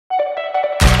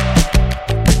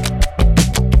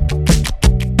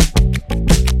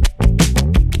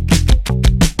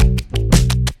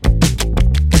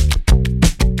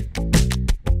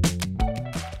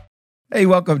Hey,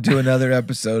 welcome to another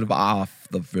episode of Off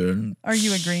the Fence. Are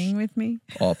you agreeing with me?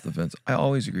 Off the Fence. I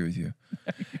always agree with you.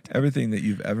 Everything that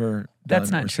you've ever That's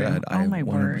done not or true. said, Oh, I my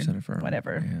 100% word. affirm.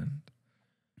 Whatever. And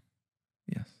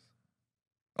yes.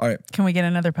 All right. Can we get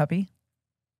another puppy?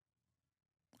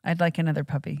 I'd like another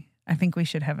puppy. I think we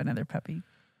should have another puppy.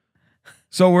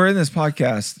 So we're in this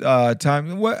podcast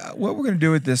time. What we're going to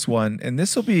do with this one, and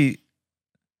this will be,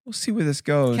 we'll see where this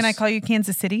goes. Can I call you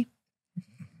Kansas City?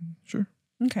 Sure.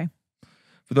 Okay.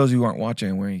 For those who aren't watching,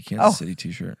 I'm wearing a Kansas City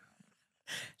t-shirt.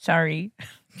 Sorry.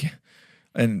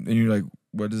 And you're like,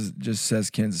 what does it just says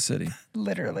Kansas City?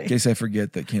 Literally. In case I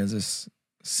forget that Kansas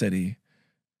City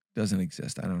doesn't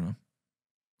exist. I don't know.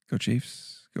 Go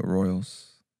Chiefs. Go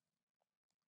Royals.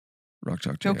 Rock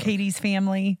Chalk Go Jayhawks. Katie's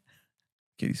family.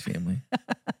 Katie's family.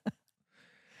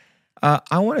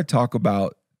 I want to talk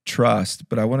about trust,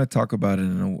 but I want to talk about it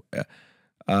in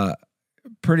a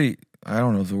pretty, I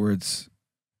don't know if the words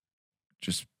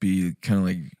just be kind of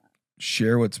like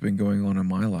share what's been going on in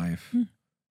my life.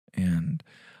 And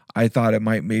I thought it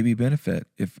might maybe benefit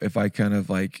if I kind of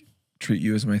like treat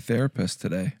you as my therapist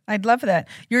today. I'd love that.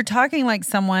 You're talking like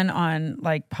someone on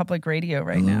like public radio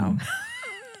right now.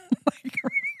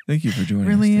 Thank you for joining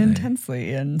Really us today.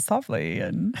 intensely and softly.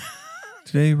 And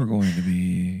Today we're going to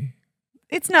be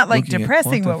it's not like looking at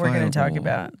depressing what we're going to talk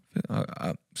quantifiable-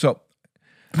 about. So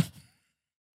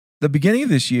the beginning of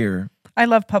this year, I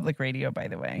love public radio, by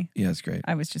the way. yeah, it's great.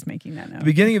 I was just making that The note.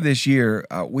 beginning of this year,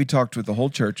 we talked with the whole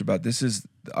church about this is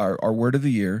our word of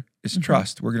the year is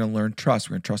trust. We're going to learn trust.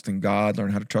 We're going to trust in God,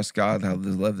 learn how to trust God, how to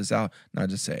live this out, not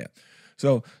just say it.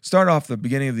 So start off the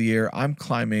beginning of the year. I'm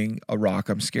climbing a rock.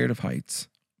 I'm scared of heights.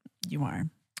 You are.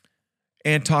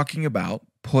 And talking about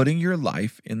putting your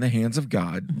life in the hands of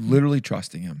God, literally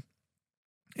trusting him.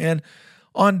 And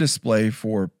on display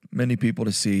for many people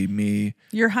to see me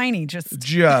Your hiney just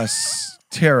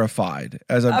terrified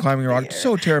as I'm Up climbing a rock. there.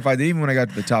 So terrified that even when I got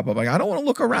to the top, I'm like, I don't want to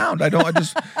look around. I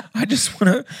just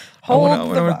want to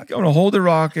Hold the rock. I want to hold the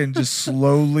rock and just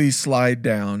slowly slide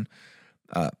down.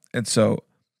 And so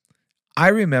I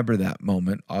remember that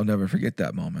moment. I'll never forget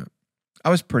that moment. I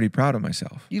was pretty proud of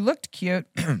myself. You looked cute.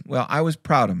 Well, I was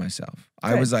proud of myself.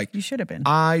 I Good. was like, You should have been.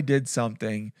 I did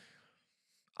something.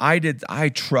 I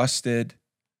trusted.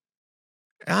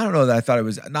 I don't know that I thought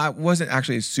it wasn't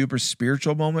actually a super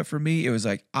spiritual moment for me. It was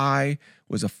like I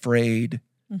was afraid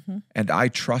and I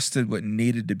trusted what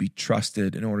needed to be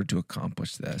trusted in order to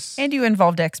accomplish this. And you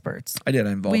involved experts. I did.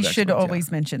 I involved We should experts, yeah.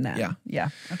 always mention that. Yeah. Yeah.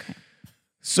 Okay.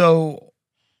 So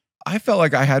I felt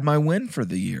like I had my win for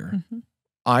the year.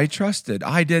 I trusted.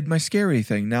 I did my scary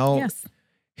thing. Now, Yes.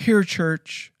 here,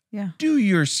 church, Yeah. do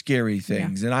your scary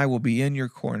things and I will be in your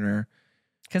corner.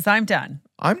 Because I'm done.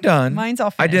 I'm done. Mine's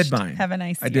all I finished. did mine. Have a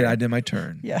nice I year. did my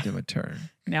turn. Yeah. I did my turn.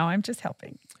 Now I'm just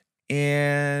helping.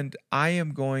 And I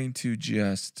am going to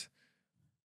just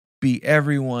be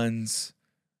everyone's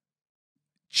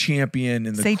champion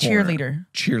in the Say corner. cheerleader.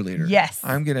 Cheerleader. Yes.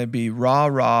 I'm going to be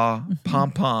rah,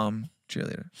 pom-pom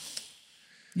cheerleader.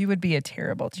 You would be a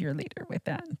terrible cheerleader with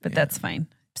that, but Yeah. that's fine.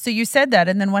 So you said that,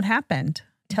 and then what happened?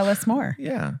 Tell us more.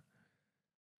 Yeah.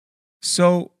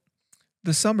 So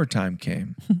the summertime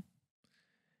came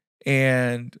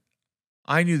and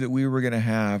I knew that we were going to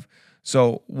have,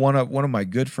 so one of my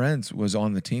good friends was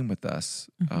on the team with us.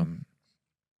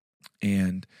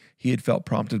 And he had felt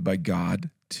prompted by God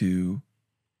to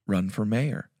run for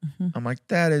mayor. I'm like,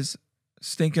 that is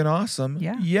stinking awesome.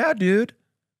 Yeah. Yeah, dude.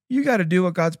 You got to do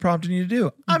what God's prompting you to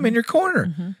do. I'm in your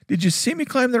corner. Did you see me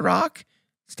climb the rock?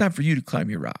 It's time for you to climb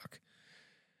your rock.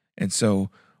 And so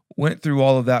went through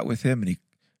all of that with him, and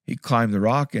he climbed the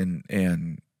rock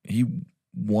and he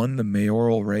won the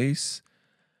mayoral race.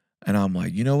 And I'm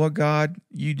like, you know what, God,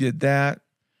 you did that.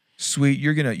 Sweet.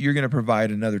 You're gonna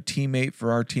provide another teammate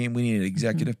for our team. We need an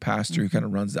executive pastor who kind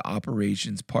of runs the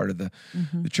operations part of the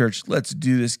church. Let's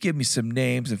do this. Give me some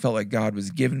names. I felt like God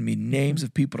was giving me names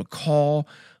of people to call.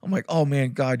 I'm like, oh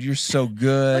man, God, you're so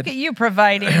good. Look at you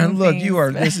providing. And look, things. you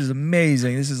are, this is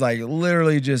amazing. This is like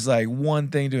literally just like one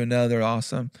thing to another.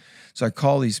 Awesome. So I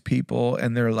call these people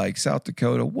and they're like, South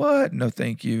Dakota, what? No,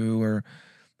 thank you. Or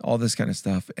all this kind of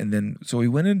stuff. And then, so we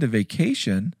went into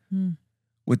vacation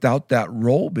without that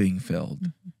role being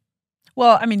filled.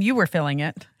 Well, I mean, you were filling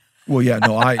it. Well, yeah,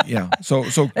 no, So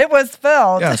It was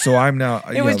filled. yeah, so I'm now,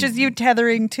 It was just you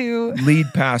tethering to. lead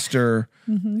pastor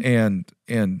and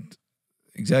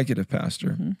executive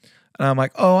pastor. And I'm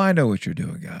like, oh, I know what you're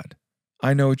doing, God.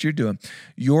 I know what you're doing.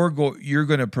 You're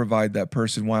going to provide that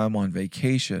person while I'm on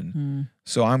vacation.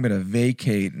 So I'm going to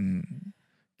vacate and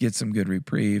get some good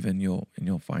reprieve, and you'll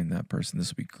find that person. This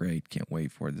will be great. Can't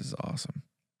wait for it. This is awesome.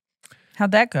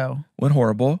 How'd that go? Went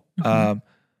horrible.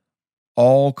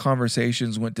 all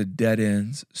conversations went to dead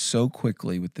ends so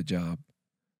quickly with the job,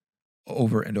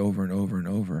 over and over and over and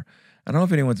over. I don't know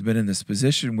if anyone's been in this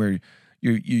position where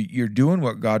you're doing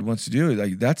what God wants to do.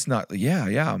 Like, that's not,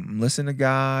 I'm listening to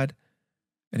God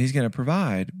and he's going to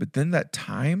provide. But then that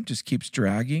time just keeps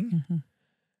dragging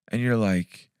and you're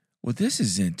like, well, this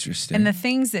is interesting. And the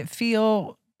things that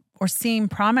feel or seem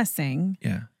promising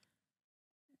they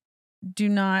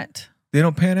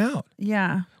don't pan out.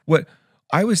 Yeah. What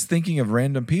I was thinking of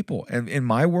random people, and in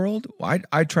my world,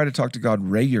 I try to talk to God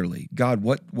regularly. God,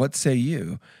 what say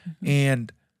you?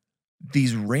 And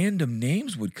these random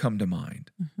names would come to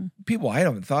mind. People I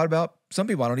haven't thought about. Some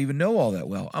people I don't even know all that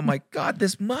well. I'm like, God,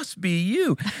 this must be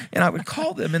you. And I would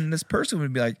call them, and this person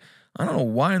would be like, I don't know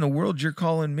why in the world you're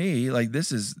calling me. Like,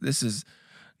 this is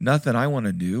nothing I want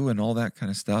to do, and all that kind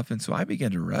of stuff. And so I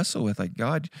began to wrestle with, like,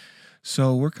 God,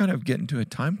 so we're kind of getting to a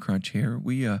time crunch here.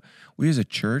 We as a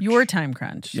church. Your time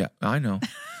crunch. Yeah, I know.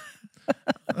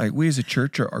 Like, we as a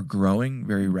church are growing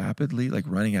very rapidly, like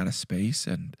running out of space.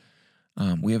 And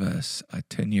we have a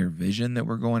 10-year vision that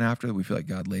we're going after that we feel like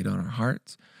God laid on our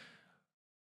hearts.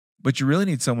 But you really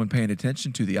need someone paying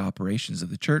attention to the operations of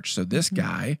the church. So this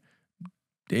guy,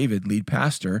 David, lead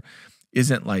pastor,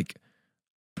 isn't like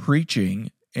preaching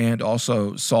and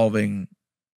also solving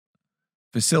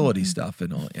facility stuff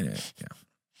and all in it.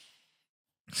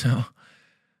 Yeah.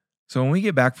 So when we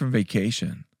get back from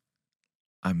vacation,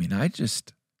 I mean, I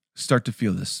just start to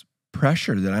feel this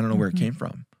pressure that I don't know where it came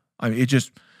from. I mean,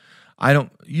 I don't,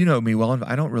 you know me well,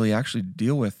 I don't really actually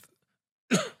deal with,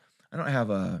 I don't have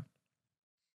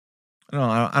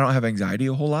anxiety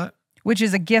a whole lot. Which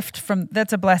is a gift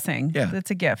that's a blessing. Yeah.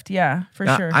 That's a gift. Yeah, for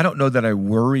Now, sure. I don't know that I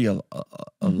worry a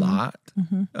lot.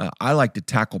 I like to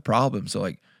tackle problems. So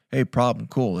like, hey, problem,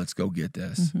 cool, let's go get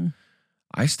this.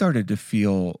 I started to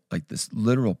feel like this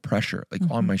literal pressure, like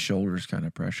on my shoulders kind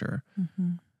of pressure.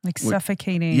 Like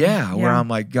suffocating. Yeah, where I'm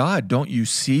like, God, don't you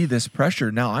see this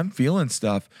pressure? Now I'm feeling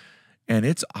stuff, and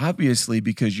it's obviously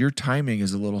because your timing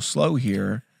is a little slow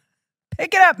here.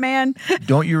 Pick it up, man.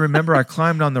 Don't you remember I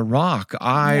climbed on the rock?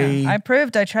 I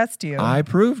proved I trust you. I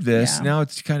proved this. Yeah. Now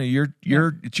it's kind of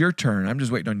it's your turn. I'm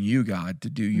just waiting on you, God, to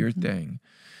do your thing.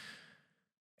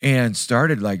 And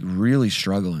started like really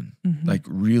struggling.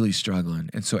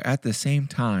 And so at the same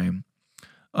time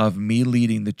of me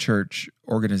leading the church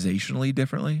organizationally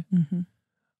differently,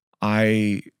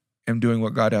 I am doing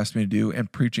what God asked me to do and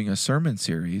preaching a sermon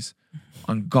series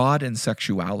on God and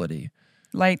sexuality.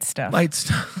 Light stuff.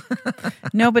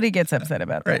 Nobody gets upset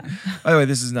about that. By the way,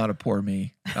 this is not a poor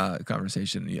me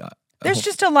conversation. Yeah, there's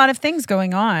just a lot of things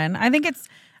going on. I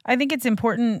think it's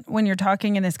important when you're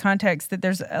talking in this context that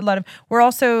there's a lot of. We're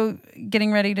also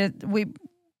getting ready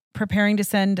preparing to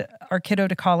send our kiddo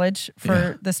to college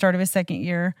for the start of his second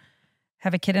year.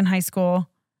 Have a kid in high school.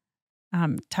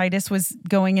 Titus was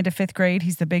going into 5th grade.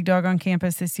 He's the big dog on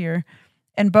campus this year.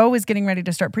 And Bo is getting ready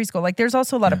to start preschool. Like, there's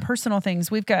also a lot of personal things.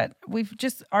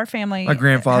 Our family. My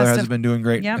grandfather has been doing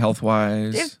great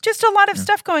health-wise. There's just a lot of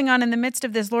stuff going on in the midst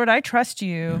of this. Lord, I trust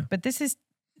you, but this is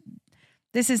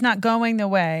not going the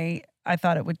way I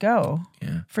thought it would go.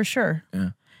 Yeah. For sure. Yeah.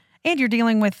 And you're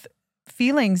dealing with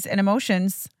feelings and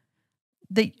emotions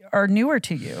that are newer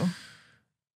to you.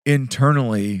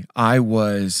 Internally, I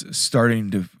was starting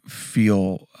to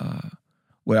feel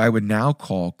what I would now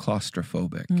call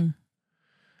claustrophobic.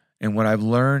 And what I've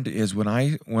learned is when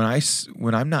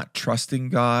I'm not trusting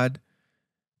God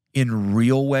in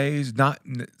real ways,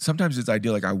 sometimes it's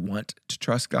ideal, like I want to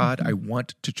trust God, I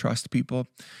want to trust people,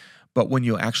 but when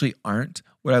you actually aren't,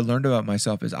 what I learned about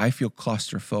myself is I feel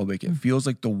claustrophobic. It feels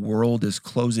like the world is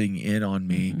closing in on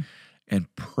me and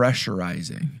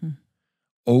pressurizing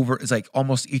over. It's like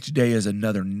almost each day is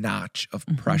another notch of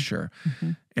pressure,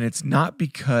 and it's not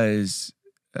because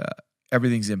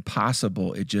everything's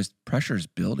impossible. It just pressure is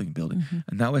building.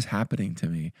 And that was happening to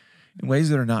me in ways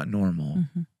that are not normal.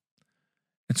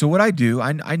 And so what I do,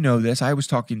 I know this, I was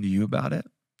talking to you about it,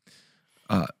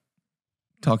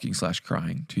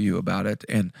 talking/crying to you about it,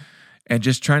 and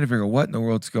just trying to figure out what in the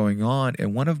world's going on.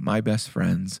 And one of my best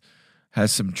friends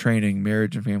has some training,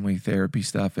 marriage and family therapy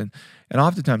stuff. And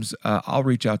oftentimes I'll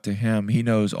reach out to him. He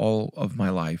knows all of my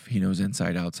life. He knows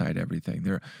inside, outside, everything.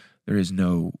 There is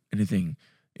no anything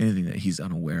that he's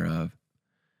unaware of,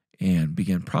 and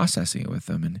began processing it with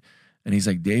him. And he's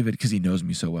like, David, because he knows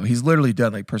me so well, he's literally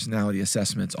done like personality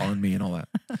assessments on me and all that.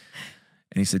 And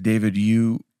he said, David,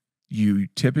 you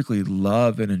typically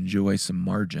love and enjoy some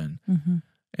margin,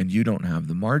 and you don't have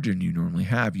the margin you normally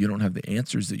have. You don't have the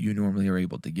answers that you normally are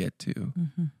able to get to.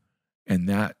 And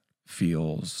that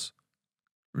feels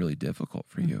really difficult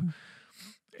for you.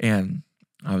 And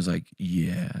I was like,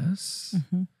 yes.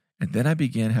 And then I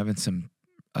began having some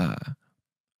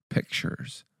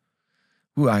pictures.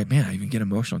 Ooh, I even get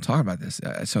emotional talking about this.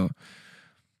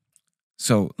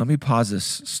 So let me pause this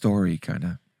story kind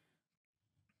of.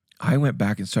 I went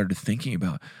back and started thinking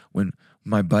about when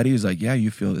my buddy was like, yeah,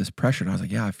 you feel this pressure. And I was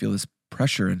like, yeah, I feel this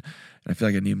pressure and I feel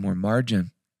like I need more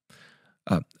margin.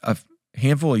 A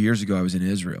handful of years ago, I was in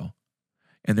Israel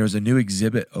and there was a new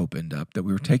exhibit opened up that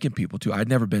we were taking people to. I'd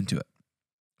never been to it.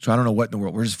 So I don't know what in the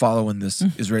world. We're just following this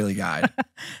Israeli guide.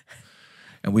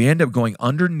 And we end up going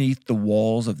underneath the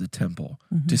walls of the temple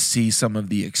to see some of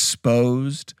the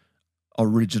exposed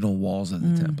original walls of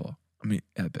the temple. I mean,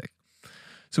 epic.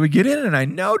 So we get in and I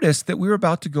noticed that we were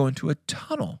about to go into a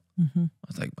tunnel. I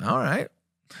was like, all right.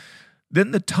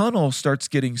 Then the tunnel starts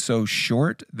getting so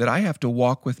short that I have to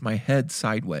walk with my head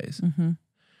sideways.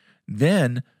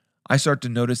 Then I start to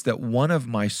notice that one of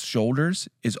my shoulders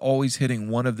is always hitting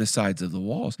one of the sides of the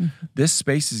walls. This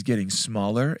space is getting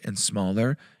smaller and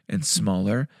smaller and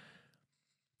smaller.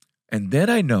 And then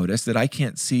I notice that I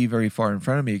can't see very far in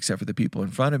front of me except for the people in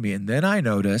front of me. And then I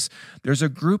notice there's a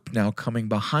group now coming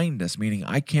behind us, meaning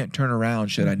I can't turn around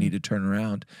should I need to turn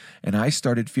around. And I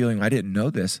started feeling, I didn't know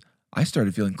this, I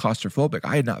started feeling claustrophobic.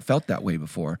 I had not felt that way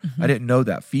before. I didn't know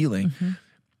that feeling.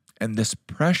 And this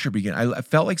pressure began. I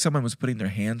felt like someone was putting their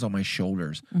hands on my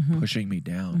shoulders, pushing me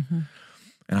down.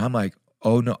 And I'm like,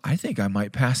 oh no, I think I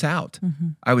might pass out.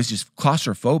 I was just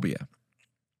claustrophobia.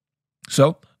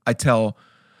 So I tell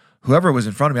whoever was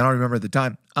in front of me, I don't remember at the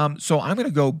time, so I'm going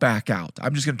to go back out.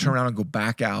 I'm just going to turn around and go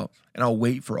back out, and I'll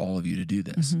wait for all of you to do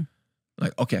this.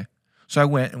 Like, okay. So I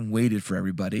went and waited for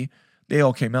everybody. They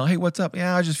all came out. Hey, what's up?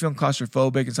 Yeah, I was just feeling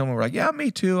claustrophobic. And someone were like, yeah,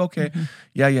 me too. Okay.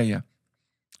 Yeah.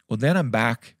 Well, then I'm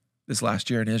back this last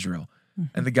year in Israel.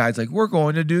 And the guy's like, we're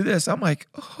going to do this. I'm like,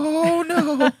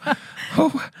 oh, no.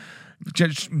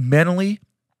 Just mentally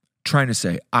trying to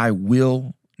say, I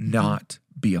will not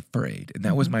be afraid. And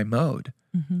that was my mode.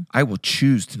 I will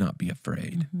choose to not be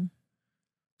afraid.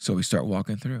 So we start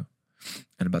walking through.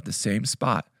 And about the same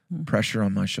spot, pressure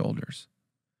on my shoulders.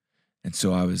 And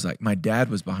so I was like, my dad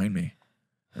was behind me.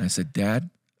 And I said, Dad,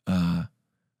 I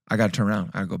got to turn around.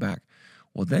 I got to go back.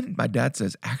 Well, then my dad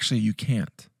says, actually, you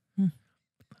can't.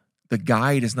 The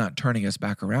guide is not turning us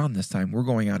back around this time. We're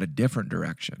going out a different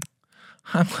direction.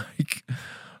 I'm like,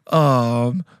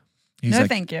 he's no, like,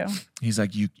 thank you. He's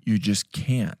like, you just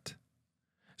can't.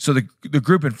 So the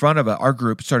group in front of our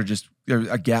group started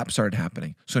a gap started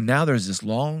happening. So now there's this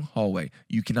long hallway.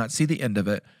 You cannot see the end of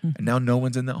it. And now no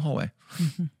one's in that hallway.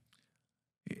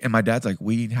 And my dad's like,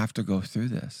 we have to go through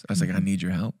this. I was like, I need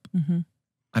your help.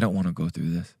 I don't want to go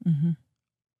through this.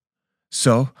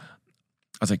 So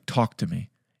I was like, talk to me.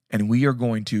 And we are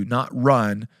going to not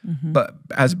run, but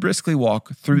as briskly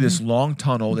walk through this long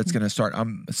tunnel that's going to start.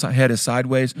 Head is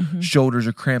sideways, shoulders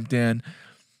are cramped in.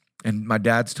 And my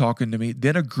dad's talking to me.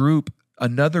 Then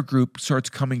another group starts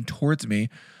coming towards me.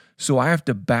 So I have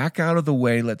to back out of the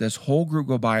way, let this whole group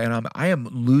go by. And I am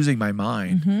losing my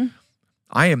mind.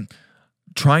 I am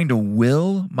trying to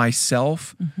will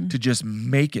myself to just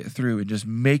make it through and just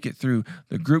make it through.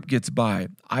 The group gets by.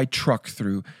 I truck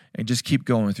through and just keep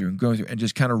going through and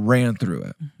just kind of ran through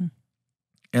it.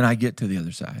 And I get to the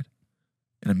other side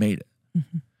and I made it.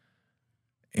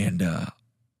 And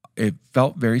it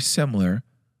felt very similar.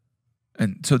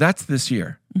 And so that's this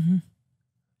year.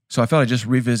 So I felt I just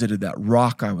revisited that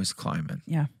rock I was climbing.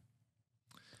 Yeah.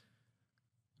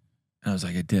 And I was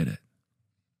like, I did it.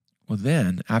 Well,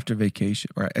 then after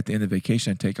vacation, or at the end of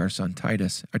vacation, I take our son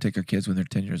Titus, I take our kids when they're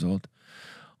 10 years old,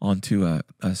 onto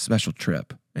a special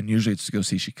trip. And usually it's to go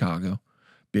see Chicago,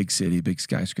 big city, big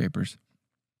skyscrapers.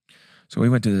 So we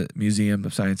went to the Museum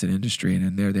of Science and Industry, and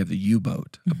in there they have the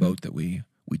U-boat, a boat that we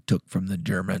took from the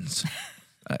Germans.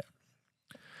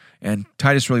 And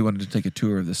Titus really wanted to take a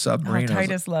tour of the submarine.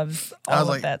 Titus loves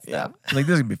all of that stuff. Yeah. Like,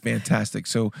 this is going to be fantastic.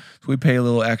 So we pay a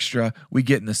little extra. We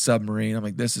get in the submarine. I'm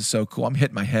like, this is so cool. I'm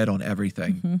hitting my head on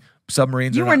everything.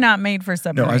 Submarines You were not made for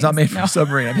submarines. No, I was not made for a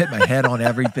submarine. I'm hitting my head on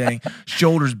everything.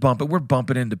 Shoulders bumping. We're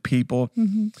bumping into people.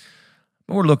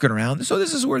 But we're looking around. So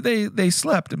this is where they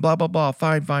slept and blah, blah, blah.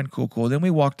 Fine, cool. Then we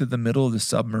walked to the middle of the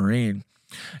submarine.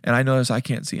 And I notice I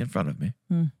can't see in front of me.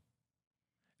 And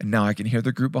now I can hear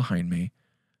the group behind me.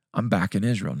 I'm back in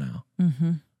Israel now.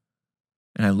 And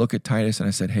I look at Titus and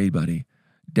I said, hey, buddy,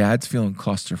 Dad's feeling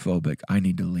claustrophobic. I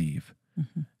need to leave.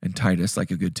 And Titus,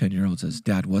 like a good 10-year-old, says,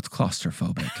 Dad, what's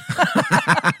claustrophobic?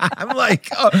 I'm like,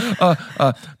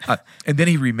 and then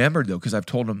he remembered, though, because I've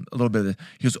told him a little bit of this.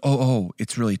 He goes,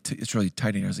 it's really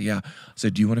tight in here. I was like, yeah. I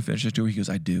said, do you want to finish this tour? He goes,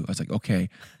 I do. I was like, okay,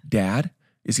 Dad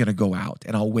is going to go out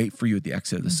and I'll wait for you at the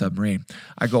exit of the submarine.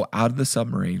 I go out of the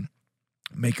submarine.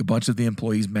 make a bunch of the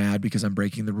employees mad because I'm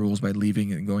breaking the rules by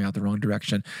leaving and going out the wrong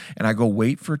direction. And I go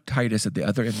wait for Titus at the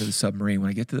other end of the submarine. When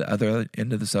I get to the other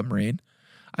end of the submarine,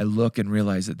 I look and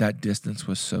realize that distance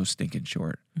was so stinking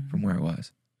short from where I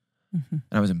was. And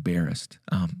I was embarrassed.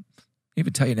 I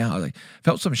even tell you now, I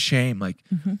felt some shame. I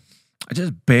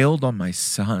just bailed on my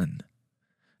son.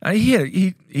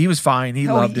 He was fine. He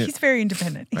loved it. He's very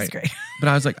independent. He's great. But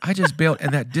I was like, I just bailed.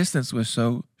 And that distance was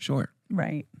so short.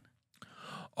 Right.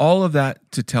 All of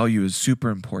that to tell you is super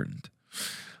important,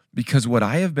 because what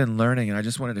I have been learning, and I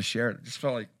just wanted to share it. I just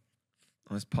felt like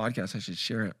on this podcast I should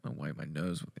share it. I'm gonna wipe my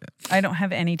nose with it. I don't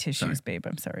have any tissues, babe.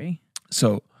 I'm sorry.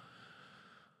 So,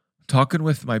 talking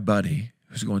with my buddy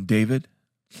who's going, David,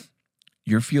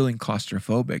 you're feeling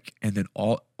claustrophobic, and then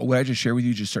all what I just shared with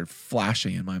you just started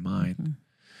flashing in my mind.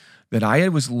 That I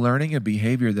was learning a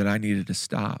behavior that I needed to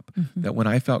stop. That when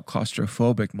I felt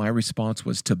claustrophobic, my response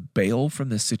was to bail from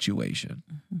the situation,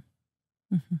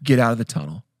 get out of the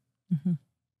tunnel,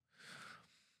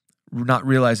 not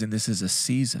realizing this is a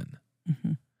season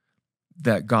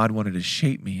that God wanted to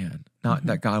shape me in, not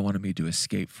that God wanted me to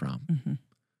escape from.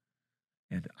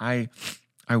 And I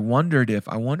wonder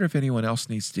if anyone else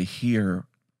needs to hear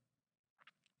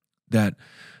that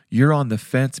you're on the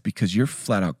fence because you're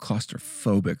flat out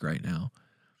claustrophobic right now.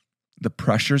 The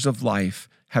pressures of life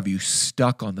have you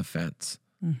stuck on the fence,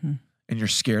 and you're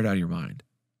scared out of your mind.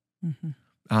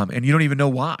 And you don't even know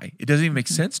why. It doesn't even make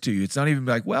sense to you. It's not even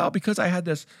like, well, because I had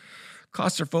this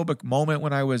claustrophobic moment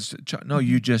when I was, no,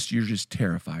 you're just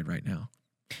terrified right now.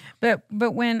 But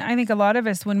when I think a lot of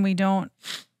us, when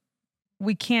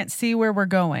we can't see where we're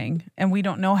going and we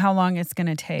don't know how long it's going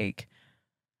to take,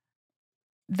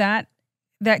 that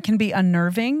can be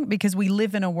unnerving, because we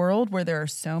live in a world where there are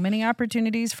so many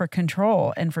opportunities for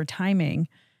control and for timing.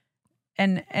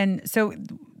 And so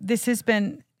this has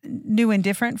been new and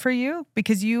different for you,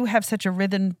 because you have such a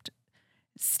rhythmed,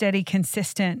 steady,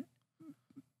 consistent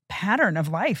pattern of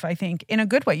life, I think, in a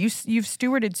good way. You've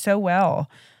stewarded so well.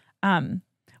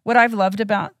 What I've loved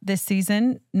about this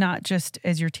season, not just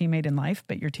as your teammate in life,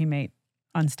 but your teammate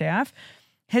on staff,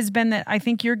 has been that I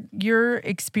think you're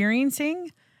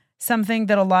experiencing something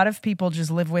that a lot of people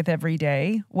just live with every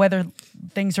day, whether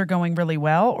things are going really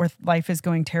well or life is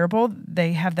going terrible.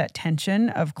 They have that tension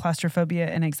of claustrophobia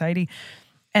and anxiety.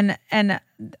 And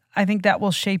I think that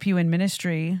will shape you in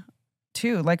ministry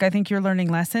too. Like, I think you're learning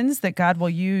lessons that God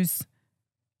will use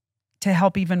to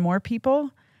help even more people,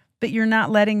 but you're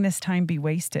not letting this time be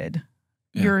wasted.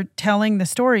 Yeah. You're telling the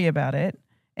story about it,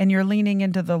 and you're leaning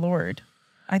into the Lord.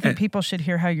 I think people should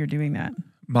hear how you're doing that.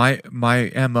 My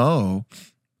MO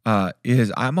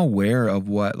is I'm aware of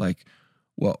what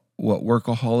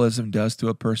workaholism does to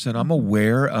a person. I'm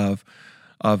aware of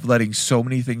letting so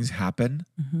many things happen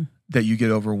that you get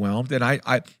overwhelmed. And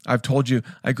I've told you,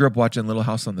 I grew up watching Little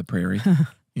House on the Prairie.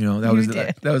 You know, that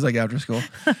was like after school.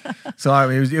 So I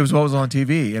mean, it was what was on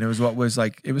TV, and it was what was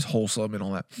like, it was wholesome and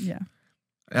all that. Yeah.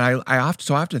 And I have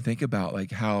to think about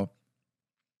like how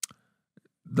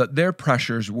their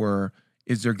pressures were.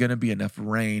 Is there going to be enough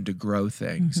rain to grow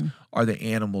things? Are the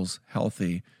animals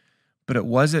healthy? But it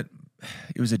wasn't.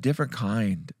 It was a different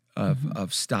kind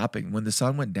of stopping. When the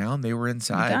sun went down, they were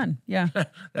inside. Done. Yeah.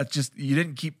 That's just, you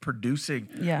didn't keep producing.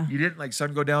 Yeah. You didn't like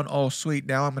sun go down. Oh, sweet.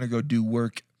 Now I'm going to go do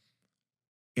work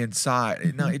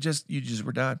inside. No, you just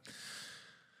were done.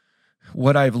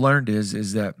 What I've learned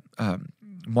is that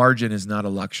margin is not a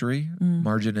luxury.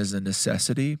 Margin is a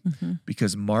necessity,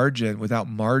 because without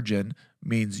margin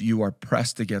means you are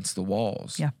pressed against the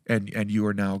walls. Yeah. And you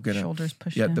are now going to shoulders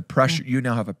pushed. Yeah, the pressure, you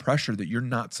now have a pressure that you're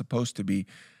not supposed to be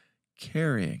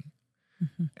carrying.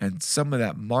 And some of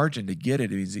that margin, to get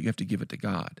it means that you have to give it to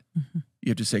God. You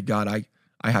have to say, God,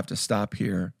 I have to stop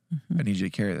here. I need you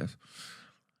to carry this.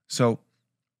 So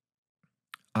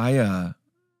I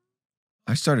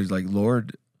started like,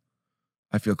 Lord,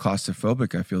 I feel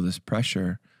claustrophobic. I feel this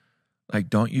pressure. Like,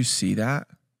 don't you see that?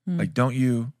 Like, don't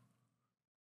you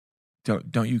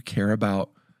care about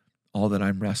all that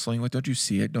I'm wrestling with? Don't you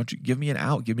see it? Don't you give me an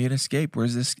out? Give me an escape.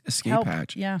 Where's this escape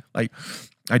hatch? Yeah. Like,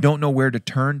 I don't know where to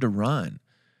turn to run.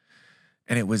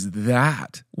 And it was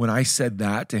that when I said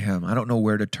that to him, I don't know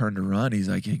where to turn to run. He's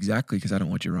like, exactly, because I don't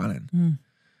want you running.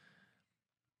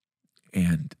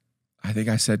 And I think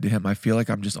I said to him, I feel like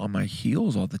I'm just on my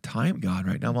heels all the time, God,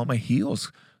 right now. I'm on my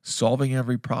heels, solving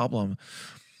every problem,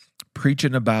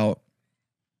 preaching about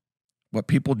what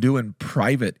people do in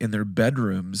private in their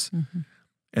bedrooms,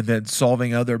 and then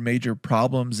solving other major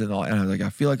problems and all. And I was like, I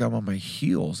feel like I'm on my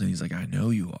heels. And he's like, I know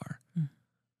you are.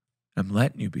 I'm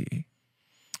letting you be.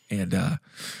 And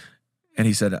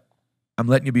he said, I'm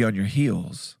letting you be on your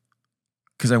heels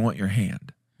because I want your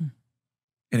hand.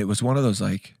 And it was one of those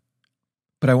like,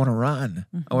 but I want to run.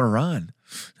 I want to run.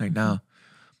 Like, no,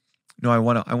 I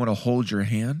want to hold your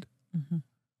hand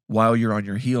while you're on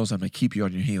your heels. I'm going to keep you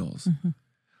on your heels.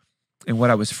 And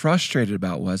what I was frustrated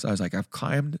about was, I was like, I've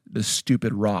climbed this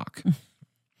stupid rock.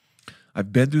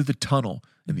 I've been through the tunnel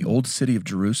in the old city of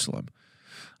Jerusalem.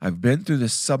 I've been through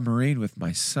this submarine with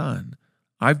my son.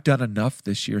 I've done enough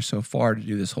this year so far to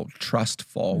do this whole trust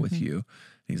fall with you. And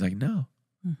he's like, no.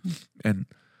 And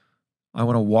I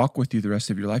want to walk with you the rest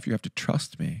of your life. You have to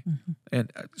trust me.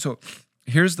 And so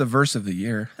here's the verse of the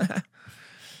year.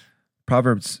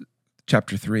 Proverbs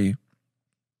chapter 3.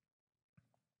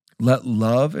 Let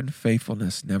love and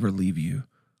faithfulness never leave you.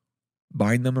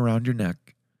 Bind them around your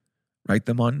neck. Write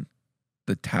them on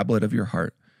the tablet of your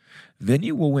heart. Then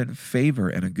you will win favor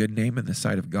and a good name in the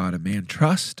sight of God and man.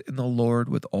 Trust in the Lord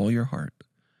with all your heart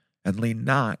and lean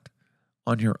not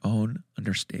on your own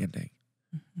understanding.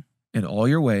 In all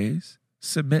your ways,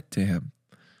 submit to him.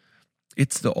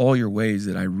 It's the all your ways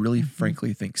that I really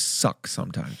frankly think suck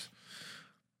sometimes.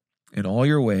 In all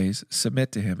your ways,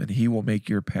 submit to him and he will make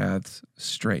your paths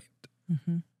straight.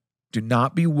 Do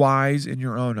not be wise in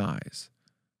your own eyes,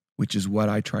 which is what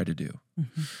I try to do.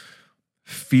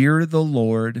 Fear the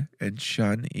Lord and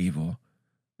shun evil.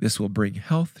 This will bring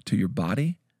health to your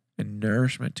body and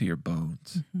nourishment to your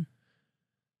bones.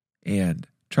 And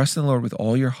trust in the Lord with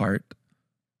all your heart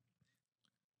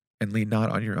and lean not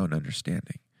on your own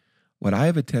understanding. What I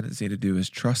have a tendency to do is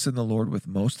trust in the Lord with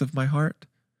most of my heart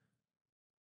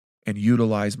and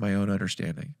utilize my own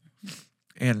understanding.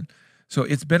 And so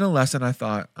it's been a lesson. I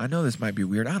thought, I know this might be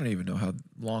weird. I don't even know how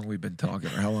long we've been talking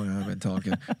or how long I've been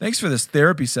talking. Thanks for this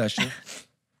therapy session.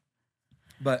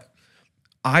 But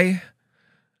I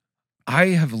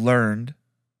have learned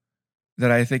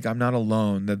that I think I'm not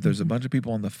alone, that there's a bunch of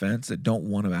people on the fence that don't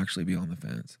want to actually be on the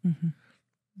fence.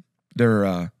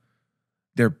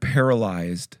 They're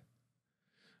paralyzed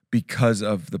because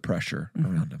of the pressure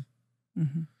around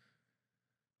them.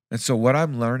 And so what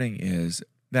I'm learning is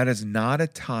that is not a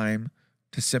time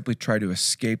to simply try to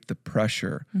escape the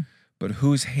pressure, but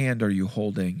whose hand are you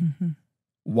holding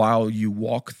while you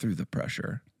walk through the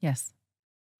pressure? Yes.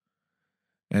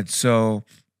 And so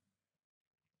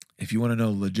if you want to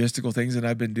know logistical things that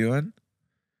I've been doing,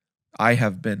 I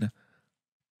have been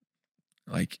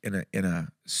like in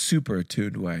a super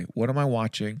attuned way. What am I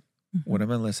watching? What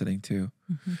am I listening to?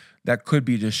 That could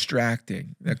be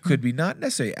distracting. That could be not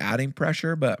necessarily adding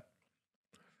pressure, but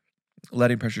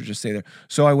letting pressure just stay there.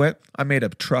 So I made a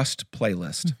trust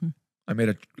playlist. I made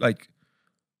a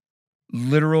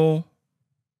literal,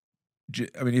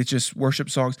 it's just worship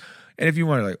songs. And if you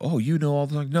want to oh, you know all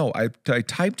the songs. No, I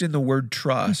typed in the word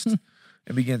trust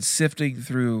and began sifting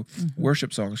through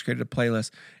worship songs, created a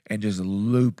playlist and just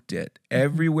looped it.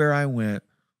 Everywhere I went,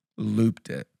 looped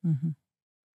it.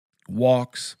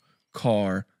 Walks,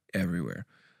 car, everywhere.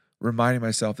 Reminding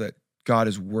myself that God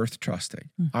is worth trusting.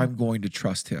 I'm going to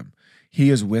trust him. He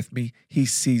is with me. He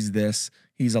sees this.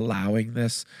 He's allowing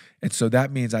this. And so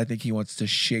that means I think he wants to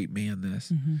shape me in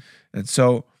this. And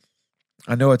so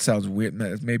I know it sounds weird,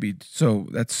 maybe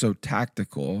that's so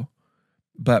tactical,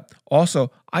 but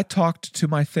also I talked to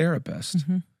my therapist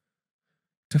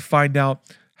to find out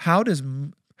what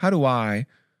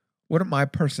are my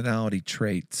personality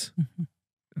traits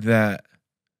that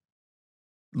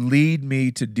lead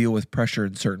me to deal with pressure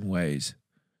in certain ways.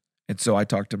 And so I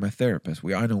talked to my therapist.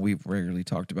 I know we've regularly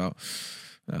talked about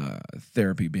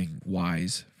therapy being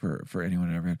wise for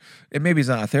anyone ever. And maybe it's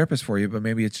not a therapist for you, but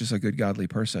maybe it's just a good godly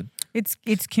person. It's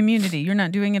community. You're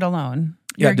not doing it alone.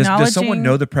 Yeah. Does someone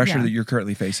know the pressure that you're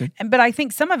currently facing? But I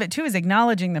think some of it too is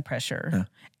acknowledging the pressure,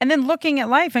 and then looking at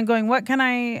life and going, what can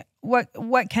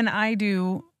I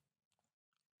do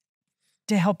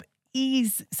to help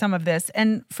ease some of this?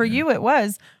 And for you, it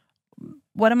was,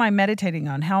 what am I meditating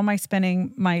on? How am I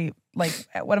spending my,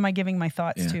 what am I giving my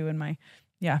thoughts to? And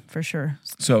for sure.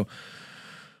 So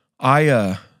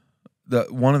the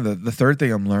third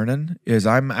thing I'm learning is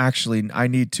I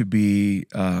need to be,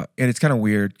 and it's kind of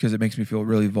weird because it makes me feel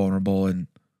really vulnerable. And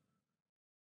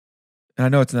I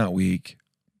know it's not weak,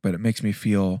 but it makes me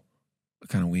feel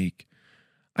kind of weak.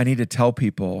 I need to tell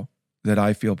people that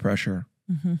I feel pressure.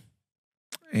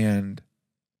 And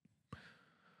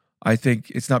I think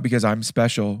it's not because I'm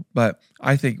special, but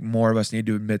I think more of us need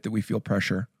to admit that we feel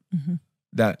pressure.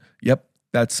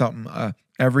 That's something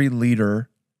every leader,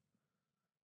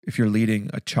 if you're leading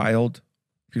a child,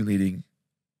 if you're leading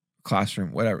a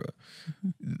classroom, whatever,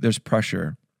 there's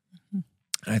pressure. And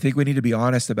I think we need to be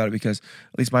honest about it, because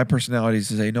at least my personality is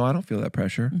to say, no, I don't feel that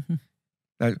pressure.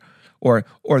 Or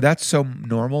that's so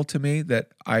normal to me that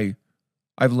I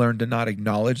I've learned to not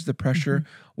acknowledge the pressure.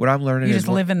 What I'm learning You is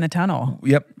just live in the tunnel.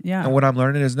 Yep. Yeah. And what I'm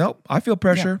learning is, nope, I feel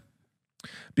pressure.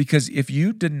 Because if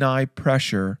you deny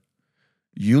pressure,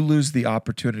 you lose the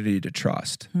opportunity to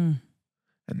trust. And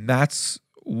that's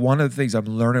one of the things I'm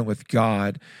learning with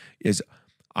God is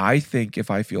I think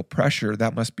if I feel pressure,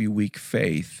 that must be weak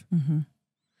faith,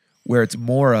 where it's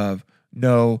more of,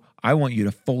 no, I want you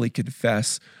to fully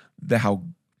confess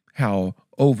how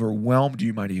overwhelmed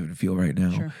you might even feel right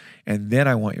now. Sure. And then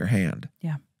I want your hand.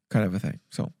 Yeah. Kind of a thing.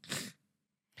 So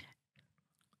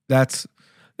that's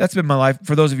been my life.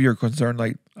 For those of you who are concerned,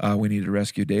 like, we need to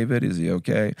rescue David. Is he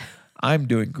okay? I'm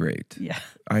doing great. Yeah.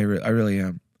 I really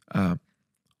am.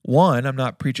 One, I'm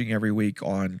not preaching every week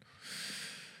on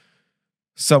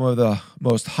some of the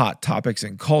most hot topics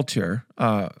in culture.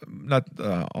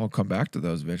 I'll come back to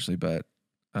those eventually, but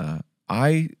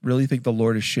I really think the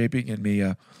Lord is shaping in me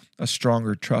a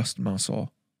stronger trust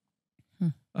muscle,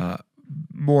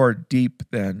 more deep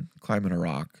than climbing a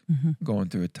rock, going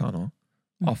through a tunnel.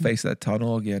 I'll face that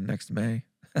tunnel again next May.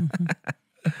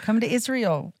 Come to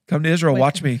Israel. Come to Israel.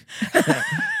 Watch me.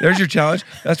 There's your challenge.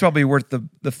 That's probably worth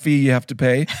the fee you have to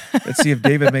pay. Let's see if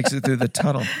David makes it through the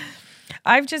tunnel.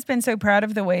 I've just been so proud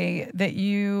of the way that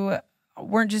you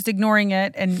weren't just ignoring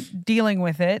it and dealing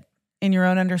with it in your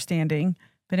own understanding,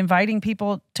 but inviting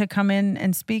people to come in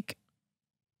and speak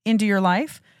into your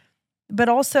life. But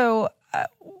also,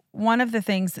 one of the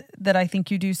things that I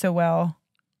think you do so well,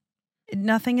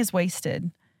 nothing is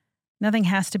wasted. Nothing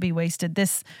has to be wasted.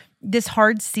 This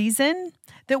hard season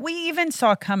that we even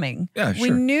saw coming. Yeah,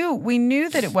 sure. We knew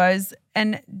that it was,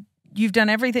 and you've done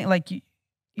everything, like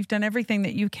you've done everything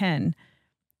that you can.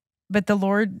 But the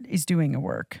Lord is doing a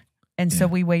work. And so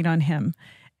we wait on him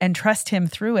and trust him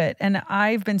through it. And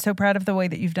I've been so proud of the way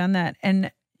that you've done that. And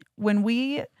when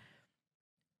we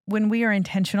are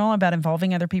intentional about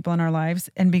involving other people in our lives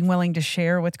and being willing to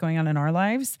share what's going on in our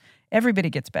lives, everybody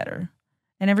gets better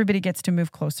and everybody gets to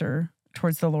move closer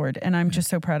towards the Lord. And I'm just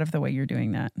so proud of the way you're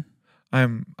doing that. I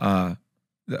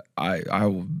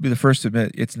will be the first to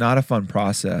admit it's not a fun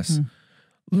process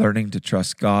learning to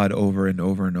trust God over and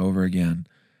over and over again.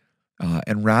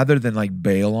 And rather than like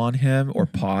bail on him or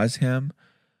pause him,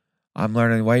 I'm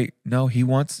learning, wait, no, he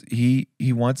wants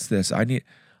this. I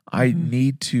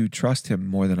need to trust him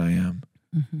more than I am.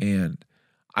 And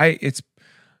it's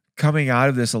coming out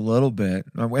of this a little bit,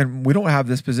 and we don't have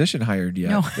this position hired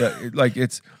yet. No. Like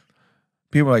it's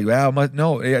people are like, well,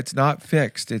 no, it's not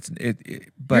fixed.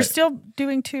 But you're still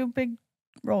doing 2 big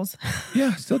roles.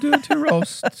 Yeah, still doing 2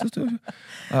 roles.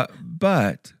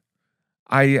 But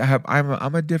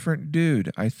I'm a different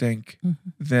dude, I think,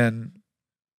 than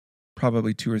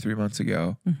probably 2 or 3 months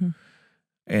ago.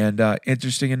 And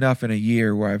interesting enough, in a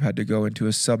year where I've had to go into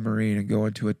a submarine and go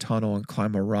into a tunnel and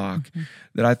climb a rock,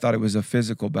 that I thought it was a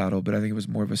physical battle, but I think it was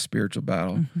more of a spiritual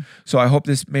battle. So I hope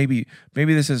this maybe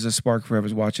this is a spark for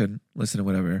whoever's watching, listening,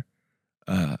 whatever.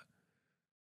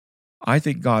 I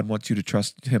think God wants you to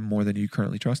trust him more than you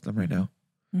currently trust him right now.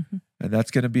 And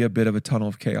that's going to be a bit of a tunnel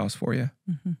of chaos for you.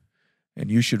 And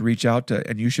you should reach out to,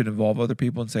 and you should involve other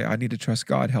people and say, I need to trust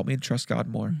God. Help me to trust God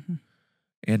more.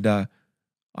 And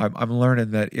I'm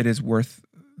learning that it is worth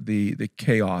the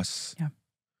chaos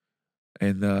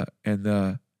and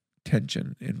the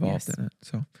tension involved in it.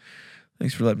 So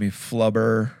thanks for letting me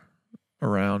flubber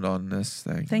around on this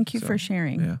thing. Thank you for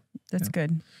sharing. Yeah. That's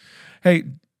good. Hey,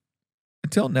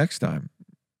 until next time,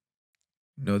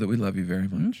 know that we love you very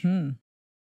much.